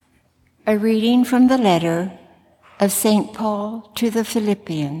A reading from the letter of St. Paul to the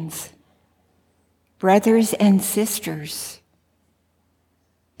Philippians. Brothers and sisters,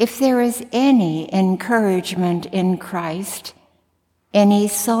 if there is any encouragement in Christ, any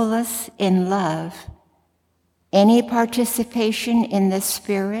solace in love, any participation in the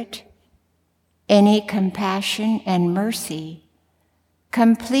Spirit, any compassion and mercy,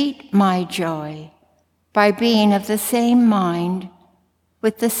 complete my joy by being of the same mind,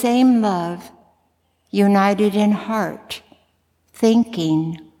 with the same love, united in heart,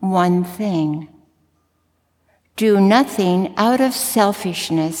 thinking one thing. Do nothing out of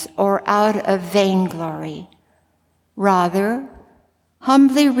selfishness or out of vainglory. Rather,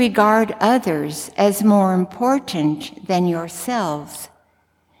 humbly regard others as more important than yourselves,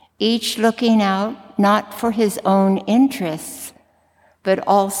 each looking out not for his own interests, but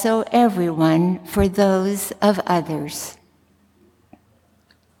also everyone for those of others.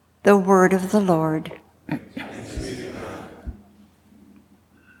 The word of the Lord.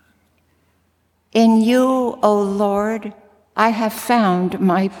 In you, O Lord, I have found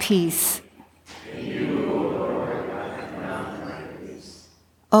my peace. In you, O Lord, I have found my peace.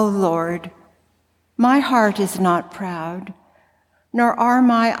 O Lord, my heart is not proud, nor are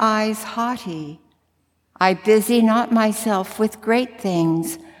my eyes haughty. I busy not myself with great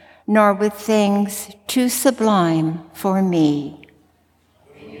things, nor with things too sublime for me.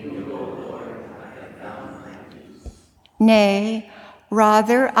 In you, O Lord, I have found my peace. Nay,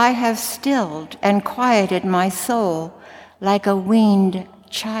 rather, I have stilled and quieted my soul like a weaned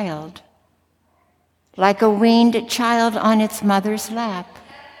child. Like a weaned child on its mother's lap,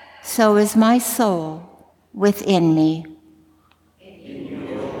 so is my soul within me. In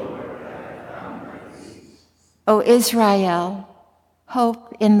you, O Lord, I have found my peace. O Israel,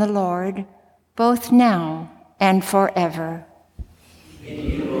 hope in the Lord, both now and forever. In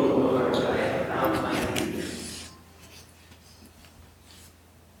you, O Lord, I have found my peace.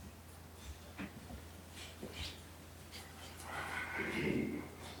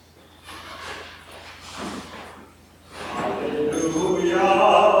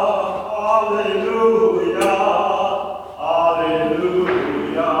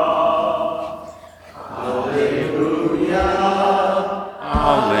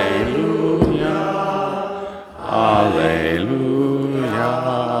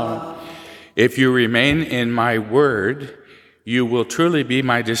 If you remain in my word, you will truly be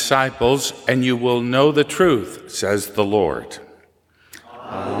my disciples, and you will know the truth, says the Lord.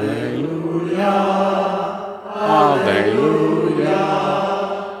 Alleluia, alleluia,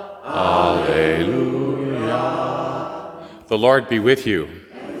 alleluia. The Lord be with you.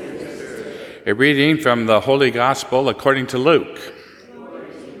 A reading from the Holy Gospel according to Luke.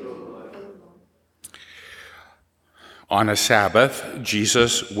 On a Sabbath,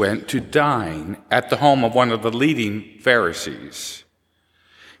 Jesus went to dine at the home of one of the leading Pharisees.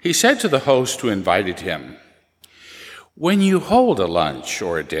 He said to the host who invited him, "When you hold a lunch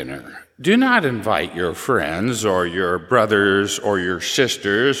or a dinner, do not invite your friends or your brothers or your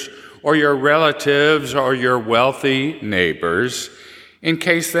sisters or your relatives or your wealthy neighbors, in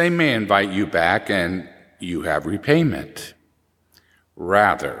case they may invite you back and you have repayment.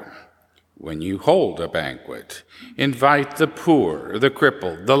 Rather, when you hold a banquet, invite the poor, the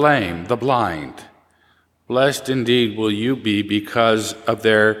crippled, the lame, the blind. Blessed indeed will you be because of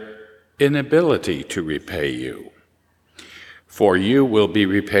their inability to repay you. For you will be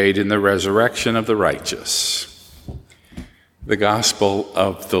repaid in the resurrection of the righteous." The Gospel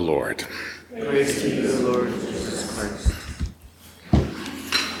of the Lord. Praise to you, Lord Jesus Christ.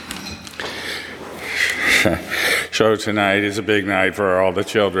 So tonight is a big night for all the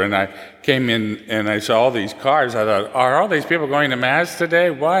children. I came in and I saw all these cars. I thought, are all these people going to Mass today?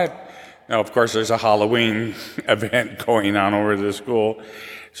 What? No, of course, there's a Halloween event going on over the school.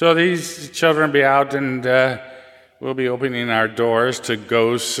 So these children will be out, and we'll be opening our doors to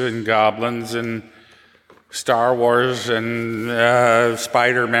ghosts and goblins and Star Wars and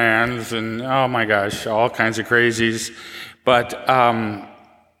Spider-Mans and, oh my gosh, all kinds of crazies. But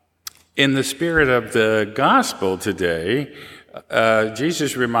in the spirit of the gospel today,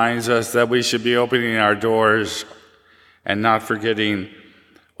 Jesus reminds us that we should be opening our doors and not forgetting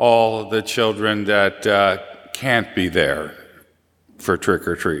all the children that can't be there for trick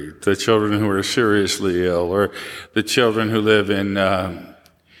or treat, the children who are seriously ill, or the children who live in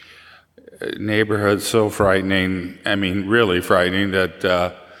neighborhoods so frightening, really frightening, that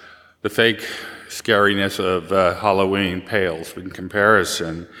the fake scariness of Halloween pales in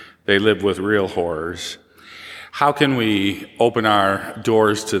comparison. They live with real horrors. how can we open our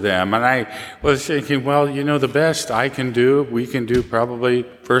doors to them? And I was thinking, well, the best we can do probably,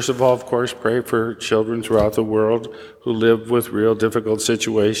 first of all, of course, pray for children throughout the world who live with real difficult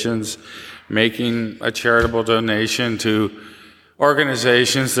situations, making a charitable donation to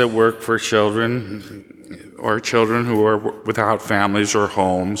organizations that work for children or children who are without families or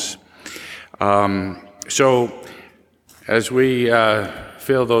homes. So as we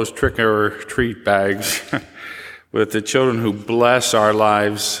fill those trick-or-treat bags with the children who bless our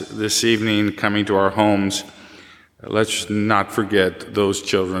lives this evening coming to our homes, let's not forget those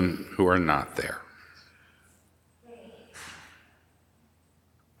children who are not there.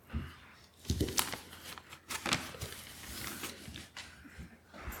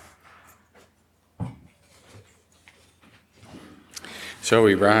 So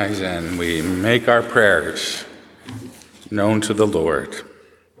we rise and we make our prayers known to the Lord.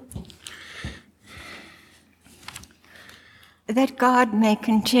 That God may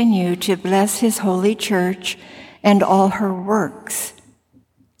continue to bless his holy church and all her works,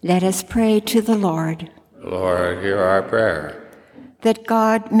 let us pray to the Lord. Lord, hear our prayer. That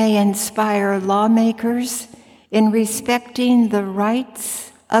God may inspire lawmakers in respecting the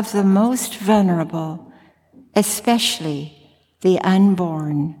rights of the most vulnerable, especially the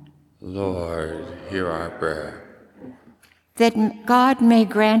unborn. Lord, hear our prayer. That God may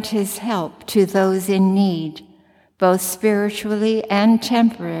grant his help to those in need, both spiritually and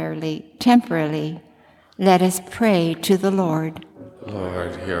temporally. Let us pray to the Lord.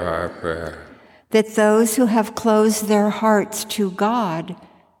 Lord, hear our prayer. That those who have closed their hearts to God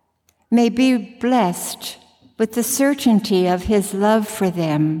may be blessed with the certainty of his love for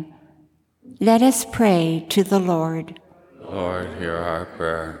them. Let us pray to the Lord. Lord, hear our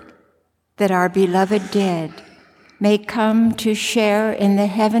prayer. That our beloved dead may come to share in the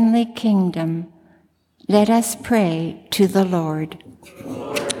heavenly kingdom. Let us pray to the Lord.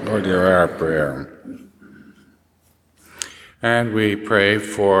 Lord, hear our prayer. And we pray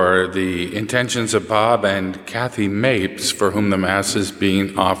for the intentions of Bob and Kathy Mapes, for whom the Mass is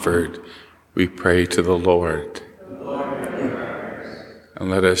being offered. We pray to the Lord. And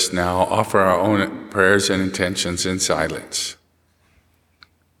let us now offer our own prayers and intentions in silence.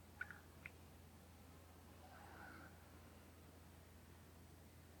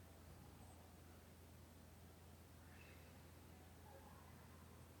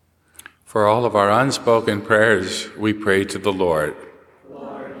 For all of our unspoken prayers, we pray to the Lord.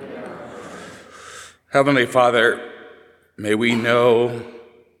 Heavenly Father, may we know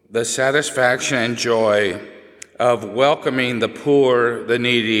the satisfaction and joy of welcoming the poor, the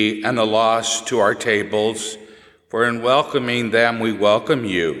needy, and the lost to our tables, for in welcoming them we welcome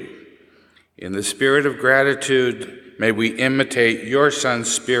you. In the spirit of gratitude, may we imitate your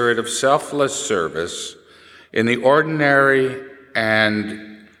Son's spirit of selfless service in the ordinary and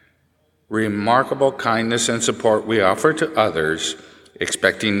remarkable kindness and support we offer to others,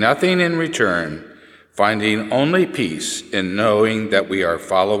 expecting nothing in return, finding only peace in knowing that we are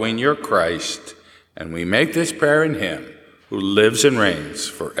following your Christ. And we make this prayer in him who lives and reigns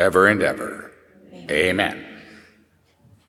forever and ever. Amen.